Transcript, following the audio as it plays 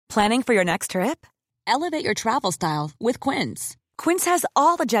Planning for your next trip? Elevate your travel style with Quince. Quince has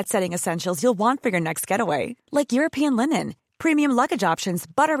all the jet-setting essentials you'll want for your next getaway, like European linen, premium luggage options,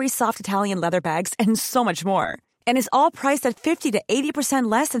 buttery soft Italian leather bags, and so much more. And is all priced at 50 to 80%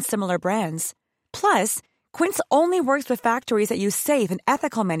 less than similar brands. Plus, Quince only works with factories that use safe and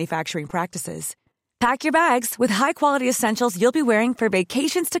ethical manufacturing practices. Pack your bags with high-quality essentials you'll be wearing for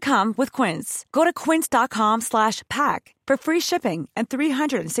vacations to come with Quince. Go to quince.com/pack for free shipping and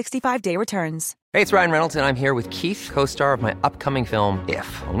 365-day returns. Hey, it's Ryan Reynolds, and I'm here with Keith, co-star of my upcoming film,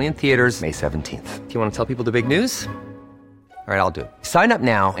 If, only in theaters May 17th. Do you want to tell people the big news? All right, I'll do it. Sign up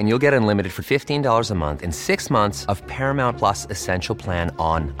now and you'll get unlimited for $15 a month and 6 months of Paramount Plus Essential Plan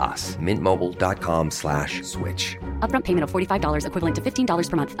on us. MintMobile.com/switch. Upfront payment of $45 equivalent to $15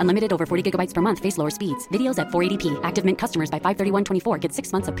 per month. Unlimited over 40 gigabytes per month. Face lower speeds. Videos at 480p. Active Mint customers by 531.24 get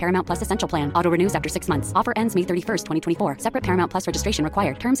 6 months of Paramount Plus Essential Plan. Auto renews after 6 months. Offer ends May 31st, 2024. Separate Paramount Plus registration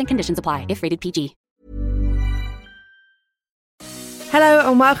required. Terms and conditions apply if rated PG. Hello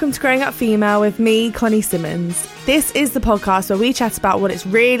and welcome to Growing Up Female with me, Connie Simmons. This is the podcast where we chat about what it's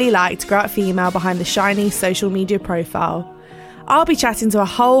really like to grow up female behind the shiny social media profile. I'll be chatting to a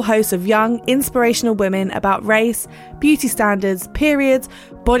whole host of young, inspirational women about race, beauty standards, periods,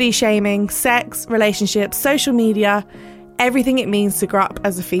 body shaming, sex, relationships, social media, everything it means to grow up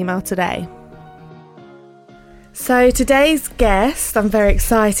as a female today. So today's guest I'm very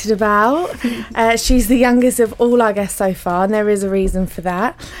excited about. She's the youngest of all our guests so far, and there is a reason for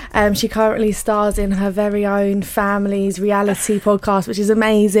that. She currently stars in her very own family's reality podcast, which is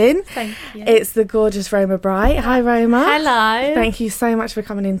amazing. Thank you. It's the gorgeous Roma Bright. Hi Roma. Hello. Thank you so much for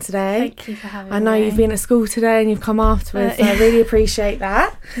coming in today. Thank you for having me. I know you've been at school today and you've come afterwards, so I really appreciate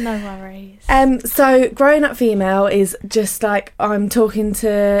that. No worries. So Growing Up Female is just like I'm talking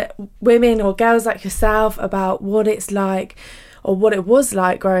to women or girls like yourself about what it's like or what it was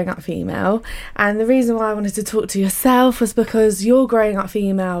like growing up female. And the reason why I wanted to talk to yourself was because you're growing up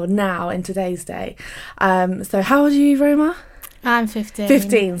female now in today's day. So how old are you, Roma? I'm 15.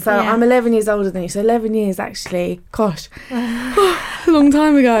 15, so yeah. I'm 11 years older than you, so 11 years actually, gosh, a long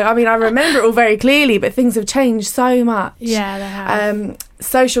time ago. I mean, I remember it all very clearly, but things have changed so much. Yeah, they have.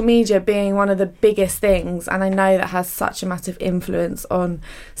 Social media being one of the biggest things, and I know that has such a massive influence on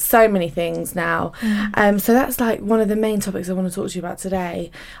so many things now. So that's like one of the main topics I want to talk to you about today.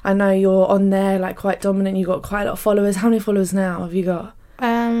 I know you're on there like quite dominant, you've got quite a lot of followers. How many followers now have you got?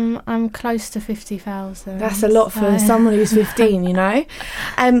 I'm close to 50,000. That's a lot for someone who's 15, you know?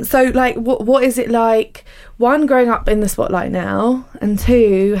 So, like, what is it like, one, growing up in the spotlight now, and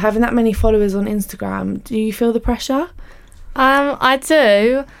two, having that many followers on Instagram? Do you feel the pressure? I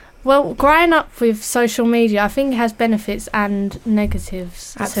do. Well, growing up with social media, I think it has benefits and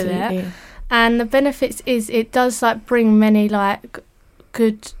negatives Absolutely. to it. And the benefits is it does, like, bring many, like,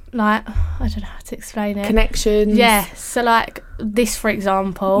 good... like, I don't know how to explain it. Connections. Yeah, so like this, for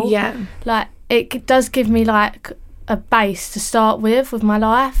example. Yeah. Like, it does give me like a base to start with my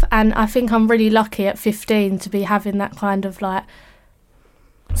life, and I think I'm really lucky at 15 to be having that kind of like...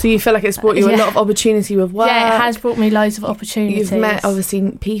 So you feel like it's brought you a lot of opportunity with work? Yeah, it has brought me loads of opportunities. You've met,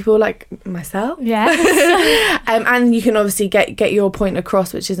 obviously, people like myself. Yeah. And you can obviously get your point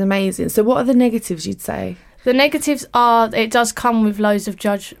across, which is amazing. So what are the negatives, you'd say? The negatives are it does come with loads of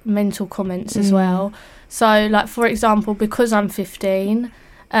judgmental comments as well. So, like, for example, because I'm 15,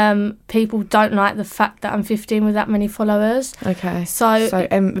 people don't like the fact that I'm 15 with that many followers. Okay. So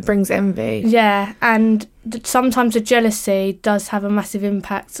it brings envy. Yeah, and sometimes the jealousy does have a massive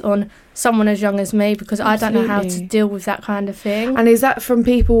impact on someone as young as me, because Absolutely. I don't know how to deal with that kind of thing. And is that from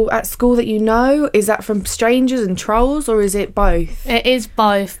people at school that you know? Is that from strangers and trolls, or is it both? It is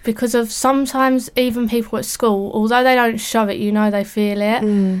both, because of sometimes even people at school, although they don't show it, you know they feel it,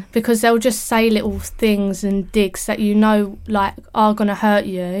 because they'll just say little things and digs that you know like are going to hurt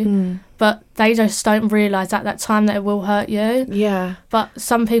you, but they just don't realise at that time that it will hurt you. Yeah. But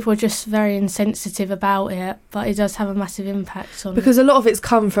some people are just very insensitive about it, but it does have a massive impact on... Because a lot of it's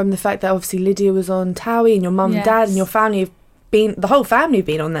come from the fact that obviously Lydia was on Towie, and your mum and dad and your family have been... The whole family have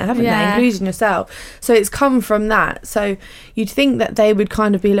been on there, haven't they? Including yourself. So it's come from that. So you'd think that they would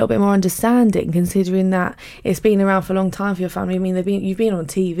kind of be a little bit more understanding, considering that it's been around for a long time for your family. I mean, you've been on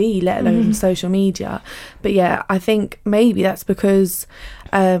TV, let alone social media. But yeah, I think maybe that's because...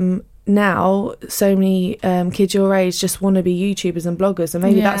 now so many kids your age just want to be YouTubers and bloggers, and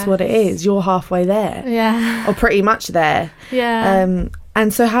maybe that's what it is. You're halfway there, or pretty much there.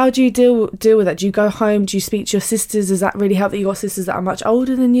 And so how do you deal with that? Do you go home? Do you speak to your sisters? Does that really help that you got sisters that are much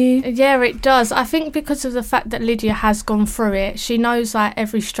older than you? Yeah, it does. I think because of the fact that Lydia has gone through it, she knows like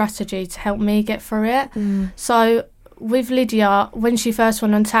every strategy to help me get through it. So with Lydia, when she first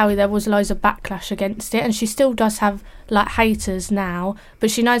went on Towie, there was loads of backlash against it, and she still does have like haters now,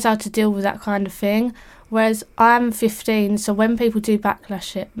 but she knows how to deal with that kind of thing. Whereas I'm 15, so when people do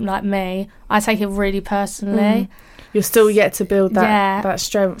backlash it like me, I take it really personally. You're still yet to build that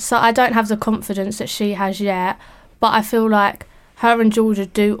strength. So I don't have the confidence that she has yet, but I feel like her and Georgia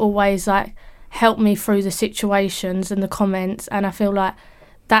do always like help me through the situations and the comments, and I feel like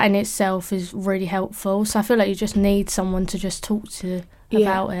that in itself is really helpful. So I feel like you just need someone to just talk to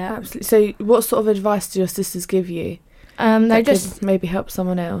about it. Absolutely. So what sort of advice do your sisters give you? They just could maybe help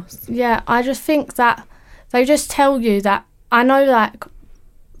someone else. Yeah, I just think that they just tell you that. I know, like,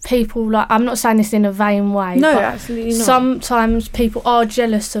 people, like, I'm not saying this in a vain way. No, but absolutely not. Sometimes people are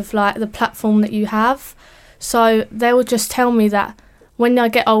jealous of, like, the platform that you have. So they will just tell me that when I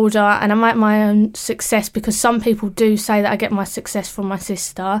get older and I make my own success, because some people do say that I get my success from my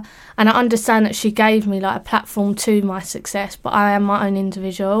sister, and I understand that she gave me, like, a platform to my success, but I am my own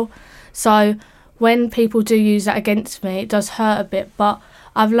individual. So when people do use that against me, it does hurt a bit, but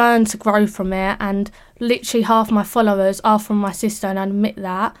I've learned to grow from it, and literally half my followers are from my sister, and I admit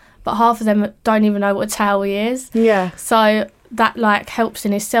that, but half of them don't even know what Towie is. Yeah. So that, like, helps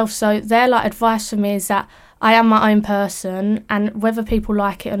in itself. So their, like, advice for me is that I am my own person, and whether people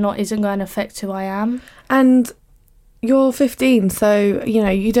like it or not isn't going to affect who I am. And you're 15, so, you know,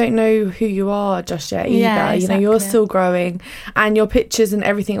 you don't know who you are just yet either. Yeah, exactly. You know, you're still growing, and your pictures and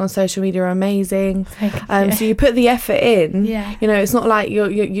everything on social media are amazing. So you put the effort in. Yeah. You know, it's not like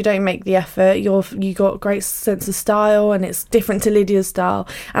you don't make the effort. You got great sense of style, and it's different to Lydia's style.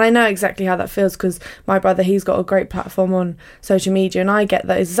 And I know exactly how that feels, because my brother, he's got a great platform on social media, and I get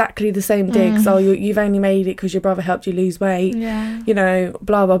that exactly the same digs. Oh, you've only made it because your brother helped you lose weight. Yeah. You know,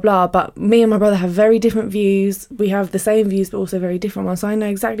 blah blah blah. But me and my brother have very different views. We have the same views, but also very different ones. So I know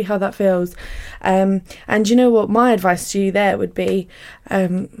exactly how that feels. And you know what? My advice to you there would be,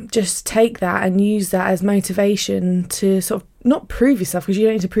 just take that and use that as motivation to sort of not prove yourself, because you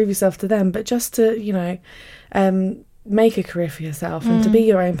don't need to prove yourself to them, but just to, you know, make a career for yourself and to be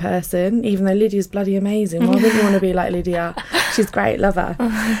your own person. Even though Lydia's bloody amazing, why wouldn't you want to be like Lydia? She's great, love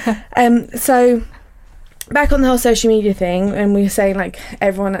her. So back on the whole social media thing, and we were saying, like,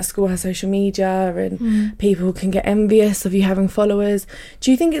 everyone at school has social media, and people can get envious of you having followers.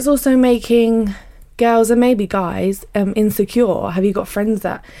 Do you think it's also making girls and maybe guys insecure? Have you got friends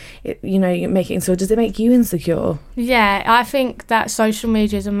that, you know, make it insecure? Does it make you insecure? Yeah, I think that social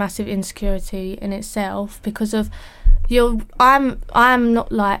media is a massive insecurity in itself, because of I'm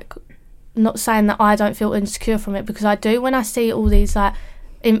not saying that I don't feel insecure from it, because I do. When I see all these, like,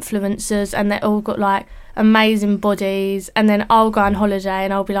 influencers, and they're all got, like, amazing bodies, and then I'll go on holiday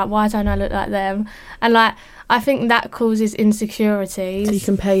and I'll be like, why don't I look like them? And, like, I think that causes insecurities. So you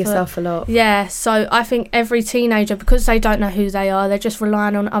compare yourself a lot. Yeah, so I think every teenager, because they don't know who they are, they're just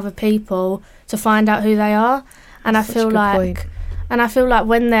relying on other people to find out who they are. And I feel like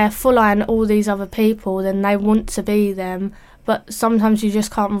when they're following all these other people, then they want to be them, but sometimes you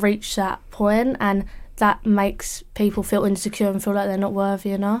just can't reach that point, and that makes people feel insecure and feel like they're not worthy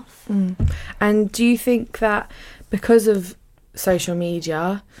enough. And do you think that because of social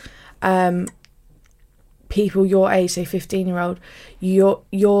media, people your age, say 15-year-old,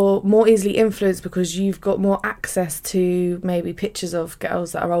 you're more easily influenced because you've got more access to maybe pictures of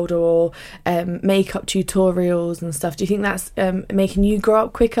girls that are older, or makeup tutorials and stuff? Do you think that's making you grow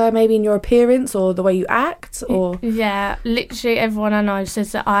up quicker, maybe in your appearance or the way you act? Or yeah, literally everyone I know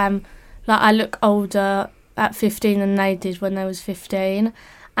says that I look older at 15 than they did when they was 15.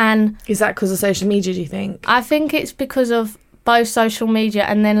 And is that because of social media, do you think? I think it's because of both social media,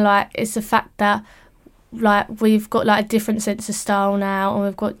 and then, like, it's the fact that, like, we've got, like, a different sense of style now, and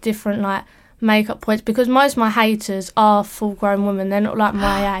we've got different, like, makeup points, because most of my haters are full-grown women. They're not like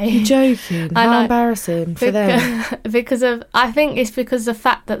my age. You're joking? How embarrassing for them. I think it's because of the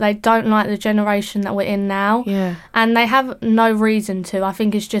fact that they don't like the generation that we're in now. Yeah. And they have no reason to. I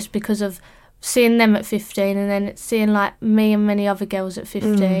think it's just because of seeing them at 15, and then seeing, like, me and many other girls at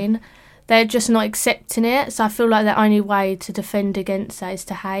 15. They're just not accepting it. So I feel like the only way to defend against that is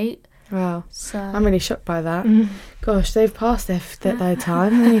to hate. Wow. So I'm really shocked by that. Gosh, they've passed their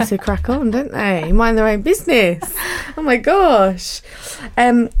time. They need to crack on, don't they? Mind their own business. Oh my gosh.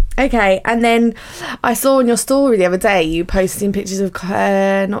 Okay, and then I saw on your story the other day you posting pictures of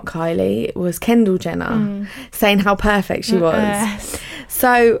not Kylie, it was Kendall Jenner, saying how perfect she was.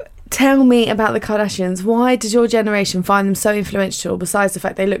 So tell me about the Kardashians. Why did your generation find them so influential, besides the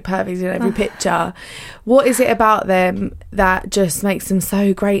fact they look perfect in every picture? What is it about them that just makes them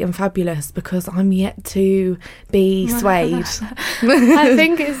so great and fabulous? Because I'm yet to be swayed. I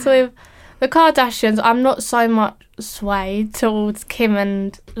think it's with the Kardashians, I'm not so much swayed towards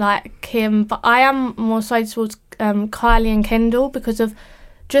Kim, but I am more swayed towards Kylie and Kendall, because of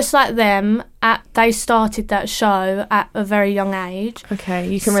just like them, they started that show at a very young age. Okay,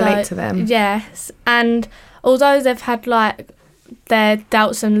 you can relate to them. Yes, and although they've had like their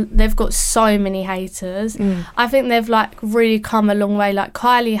doubts and they've got so many haters, I think they've like really come a long way. Like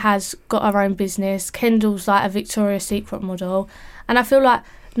Kylie has got her own business, Kendall's like a Victoria's Secret model, and I feel like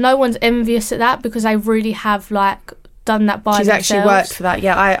no one's envious at that, because they really have like done that by themselves. She's actually worked for that.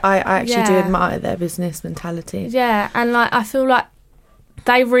 Yeah, I actually do admire their business mentality. Yeah, and like I feel like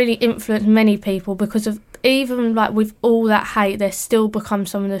they really influence many people, because of even like with all that hate, they've still become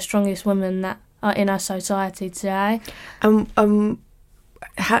some of the strongest women that are in our society today. Do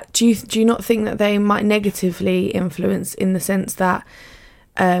you not think that they might negatively influence, in the sense that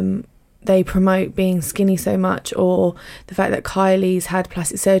they promote being skinny so much, or the fact that Kylie's had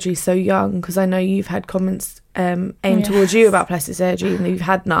plastic surgery so young? Because I know you've had comments aimed towards you about plastic surgery, and you've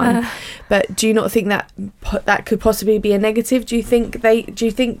had none. But do you not think that that could possibly be a negative? Do you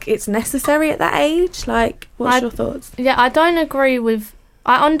think it's necessary at that age? Like, what's your thoughts? Yeah, I don't agree with.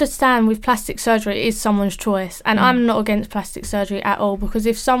 I understand with plastic surgery it is someone's choice, and I'm not against plastic surgery at all, because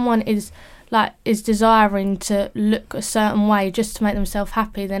if someone is desiring to look a certain way just to make themselves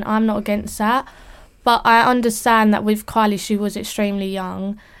happy, then I'm not against that. But I understand that with Kylie, she was extremely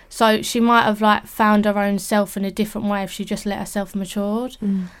young, so she might have like found her own self in a different way if she just let herself matured.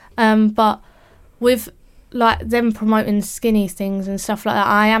 But with like them promoting skinny things and stuff like that,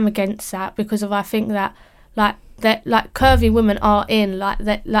 I am against that, because I think that like curvy women are in like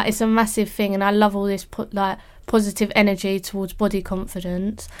that, like it's a massive thing, and I love all this positive energy towards body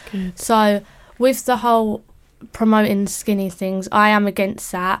confidence. Good. So with the whole promoting skinny things, I am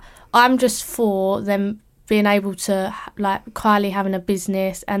against that. I'm just for them being able to, like Kylie having a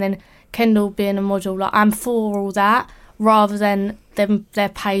business and then Kendall being a model. Like I'm for all that, rather than their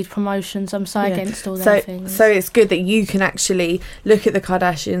paid promotions. I'm so against all them things. So it's good that you can actually look at the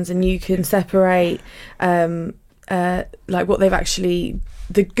Kardashians and you can separate like what they've actually,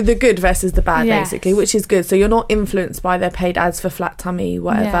 the good versus the bad, basically, which is good. So you're not influenced by their paid ads for flat tummy,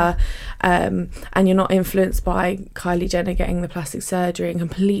 whatever, and you're not influenced by Kylie Jenner getting the plastic surgery and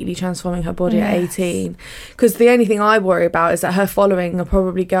completely transforming her body at 18. Because the only thing I worry about is that her following are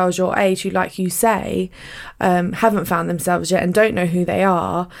probably girls your age who, like you say, haven't found themselves yet and don't know who they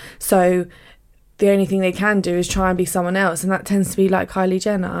are. So the only thing they can do is try and be someone else, and that tends to be like Kylie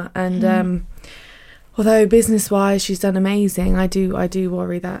Jenner. And although business-wise she's done amazing, I do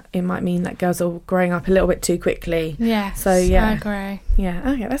worry that it might mean that girls are growing up a little bit too quickly. Yeah. So yeah, I agree.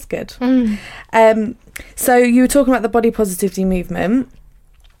 Yeah. Okay, that's good. So you were talking about the body positivity movement.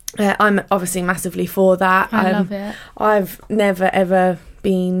 I'm obviously massively for that. I love it. I've never ever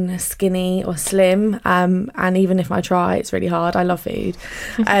been skinny or slim, and even if I try, it's really hard. I love food.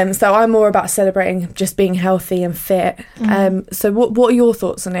 So I'm more about celebrating just being healthy and fit. So what are your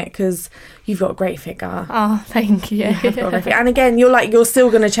thoughts on it? Because you've got a great figure. Oh, thank you. You've got a great figure. And again, you're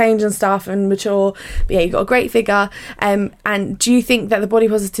still going to change and stuff and mature, but yeah, you've got a great figure. And do you think that the body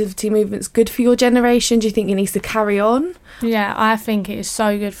positivity movement's good for your generation? Do you think it needs to carry on? Yeah, I think it is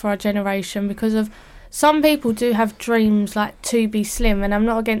so good for our generation, because of some people do have dreams like to be slim, and I'm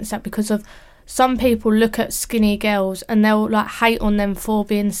not against that, because of some people look at skinny girls and they'll like hate on them for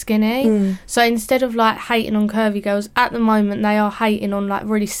being skinny. So instead of like hating on curvy girls, at the moment they are hating on like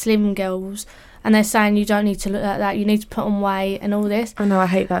really slim girls, and they're saying you don't need to look like that, you need to put on weight and all this. I know, I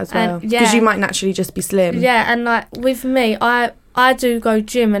hate that as well, because you might naturally just be slim. Yeah, and like with me, I do go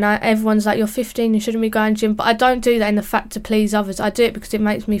gym, and everyone's like, you're 15, you shouldn't be going gym. But I don't do that in the fact to please others. I do it because it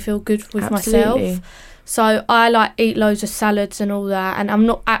makes me feel good with myself. So I like eat loads of salads and all that, and I'm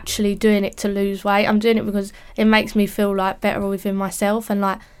not actually doing it to lose weight. I'm doing it because it makes me feel like better within myself, and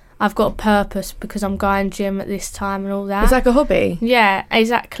like I've got a purpose because I'm going gym at this time and all that. It's like a hobby. Yeah,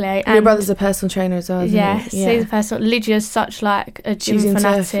 exactly. And your brother's a personal trainer as well, isn't he? Yeah, he's a personal. Lydia's such like a gym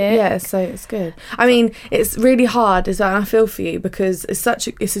fanatic. Yeah, so it's good. I mean, it's really hard as well, and I feel for you, because it's such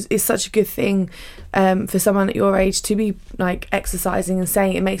a good thing for someone at your age to be like exercising and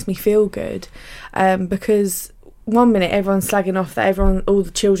saying it makes me feel good, because 1 minute everyone's slagging off that all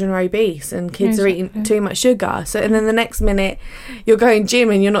the children are obese and kids are eating too much sugar. So, and then the next minute you're going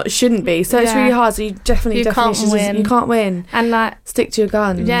gym and shouldn't be. So it's really hard. So you can't win. And like, stick to your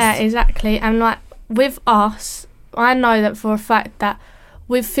guns. Yeah, exactly. And like with us, I know that for a fact that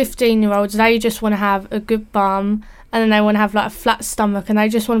with 15-year-olds, they just want to have a good bum, and then they want to have like a flat stomach, and they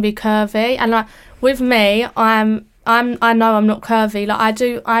just want to be curvy. And like with me, I know I'm not curvy.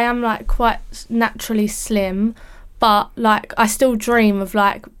 Like I am like quite naturally slim. but like I still dream of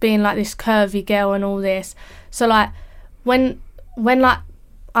like being like this curvy girl and all this. So like when like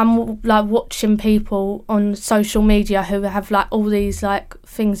I'm like watching people on social media who have like all these like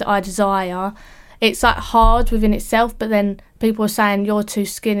things that I desire, it's like hard within itself, but then people are saying you're too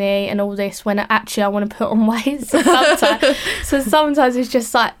skinny and all this when actually I want to put on weight. So sometimes it's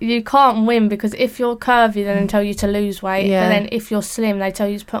just like you can't win, because if you're curvy then they tell you to lose weight, but then if you're slim they tell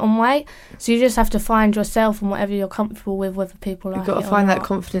you to put on weight. So you just have to find yourself and whatever you're comfortable with, whether people like it or not. You've got to find that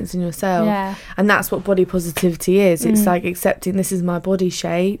confidence in yourself. And that's what body positivity is. It's like accepting this is my body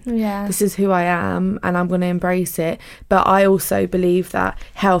shape, this is who I am, and I'm going to embrace it. But I also believe that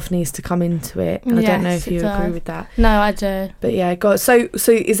health needs to come into it. I don't know if you agree with that. No, I do. But yeah, God. So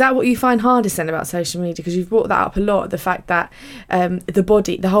is that what you find hardest then about social media? Because you've brought that up a lot, the fact that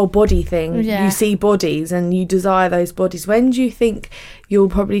the whole body thing, you see bodies and you desire those bodies. When do you think you'll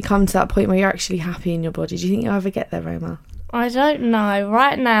probably come to that point where you're actually happy in your body? Do you think you'll ever get there, Roma? I don't know.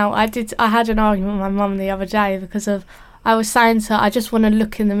 Right now, I had an argument with my mum the other day because of, I was saying to her, I just want to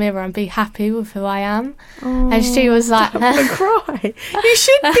look in the mirror and be happy with who I am. Oh, and she was like... I'm going to cry. You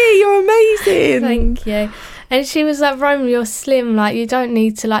should be. You're amazing. Thank you. And she was like, Roma, you're slim. Like, you don't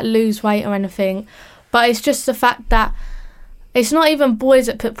need to, like, lose weight or anything. But it's just the fact that it's not even boys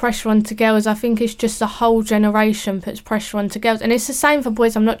that put pressure onto girls. I think it's just the whole generation puts pressure onto girls. And it's the same for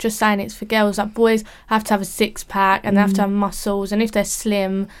boys. I'm not just saying it's for girls. Like, boys have to have a six-pack and they have to have muscles. And if they're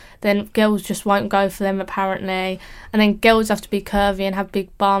slim, then girls just won't go for them, apparently. And then girls have to be curvy and have big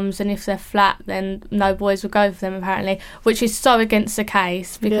bums. And if they're flat, then no boys will go for them, apparently. Which is so against the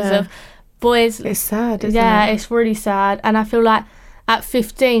case because of boys. It's sad, isn't it? Yeah, it's really sad. And I feel like at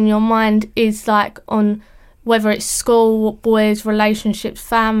 15, your mind is like on... whether it's school, boys, relationships,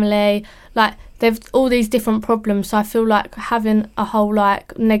 family, like they've all these different problems. So I feel like having a whole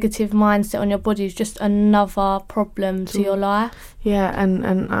like negative mindset on your body is just another problem to your life. Yeah, and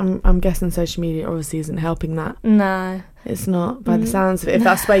I'm guessing social media obviously isn't helping that. No. It's not, by the sounds of it. If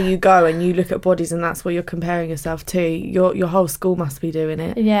that's where you go and you look at bodies and that's what you're comparing yourself to, your whole school must be doing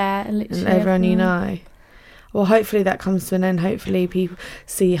it. Yeah, literally. And everyone you know. Well, hopefully that comes to an end. Hopefully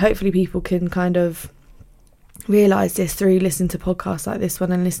people can kind of realise this through listening to podcasts like this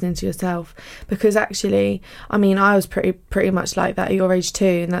one and listening to yourself, because actually, I mean, I was pretty much like that at your age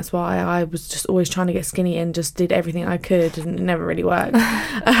too, and that's why I was just always trying to get skinny and just did everything I could, and it never really worked.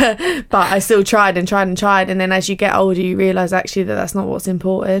 But I still tried, and then as you get older you realise actually that that's not what's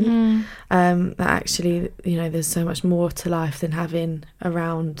important. That actually, you know, there's so much more to life than having a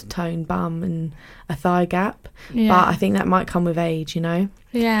round toned bum and a thigh gap. But I think that might come with age, you know.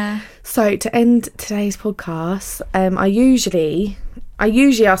 So to end today's podcast, I usually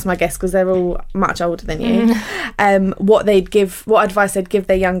ask my guests, because they're all much older than you, what advice they'd give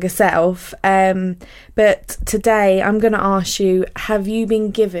their younger self. But today I'm going to ask you, have you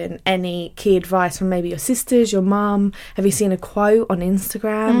been given any key advice from maybe your sisters, your mum? Have you seen a quote on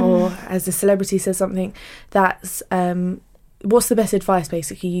Instagram or as a celebrity says something that's what's the best advice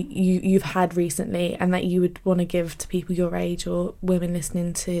basically you've had recently and that you would want to give to people your age or women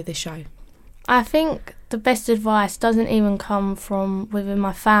listening to this show? I think the best advice doesn't even come from within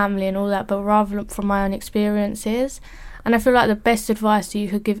my family and all that, but rather from my own experiences. And I feel like the best advice that you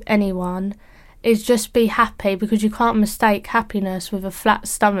could give anyone is just be happy, because you can't mistake happiness with a flat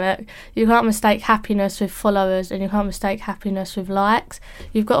stomach. You can't mistake happiness with followers, and you can't mistake happiness with likes.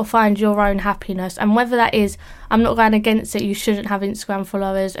 You've got to find your own happiness. And whether that is, I'm not going against it, you shouldn't have Instagram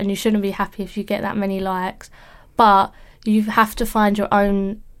followers and you shouldn't be happy if you get that many likes, but you have to find your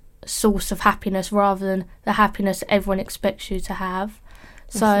own source of happiness rather than the happiness everyone expects you to have.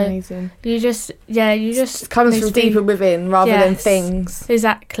 So amazing. you just it comes from deeper within rather than things.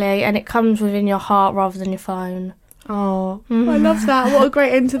 Exactly, and it comes within your heart rather than your phone. Oh, I love that. What a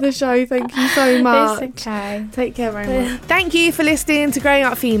great end to the show. Thank you so much. It's okay. Take care very much. Thank you for listening to Growing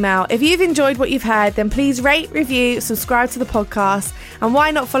Up Female. If you've enjoyed what you've heard, then please rate, review, subscribe to the podcast, and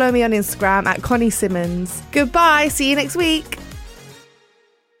why not follow me on Instagram at Connie Simmons. Goodbye. See you next week.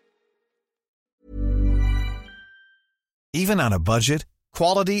 Even on a budget,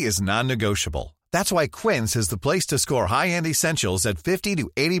 quality is non-negotiable. That's why Quince is the place to score high-end essentials at 50 to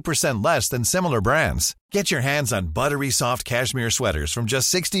 80% less than similar brands. Get your hands on buttery soft cashmere sweaters from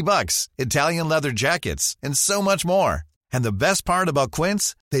just $60, Italian leather jackets, and so much more. And the best part about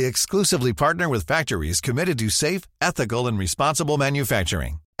Quince, they exclusively partner with factories committed to safe, ethical, and responsible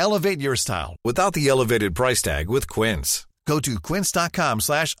manufacturing. Elevate your style without the elevated price tag with Quince. Go to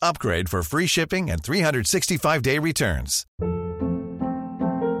quince.com/upgrade for free shipping and 365-day returns.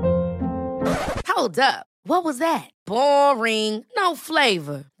 Hold up. What was that? Boring. No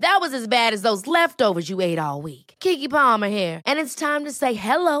flavor. That was as bad as those leftovers you ate all week. Keke Palmer here, and it's time to say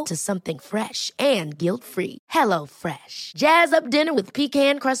hello to something fresh and guilt-free. Hello Fresh. Jazz up dinner with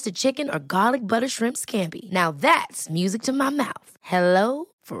pecan-crusted chicken or garlic butter shrimp scampi. Now that's music to my mouth. Hello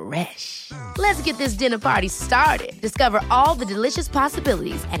Fresh. Let's get this dinner party started. Discover all the delicious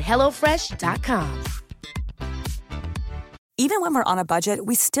possibilities at HelloFresh.com. Even when we're on a budget,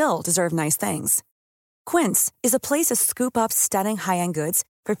 we still deserve nice things. Quince is a place to scoop up stunning high-end goods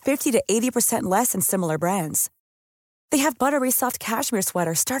for 50 to 80% less than similar brands. They have buttery soft cashmere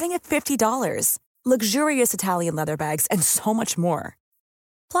sweaters starting at $50, luxurious Italian leather bags, and so much more.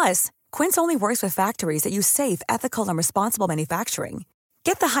 Plus, Quince only works with factories that use safe, ethical, and responsible manufacturing.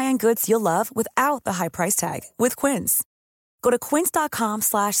 Get the high-end goods you'll love without the high price tag with Quince. Go to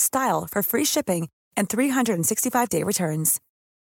quince.com/style for free shipping and 365-day returns.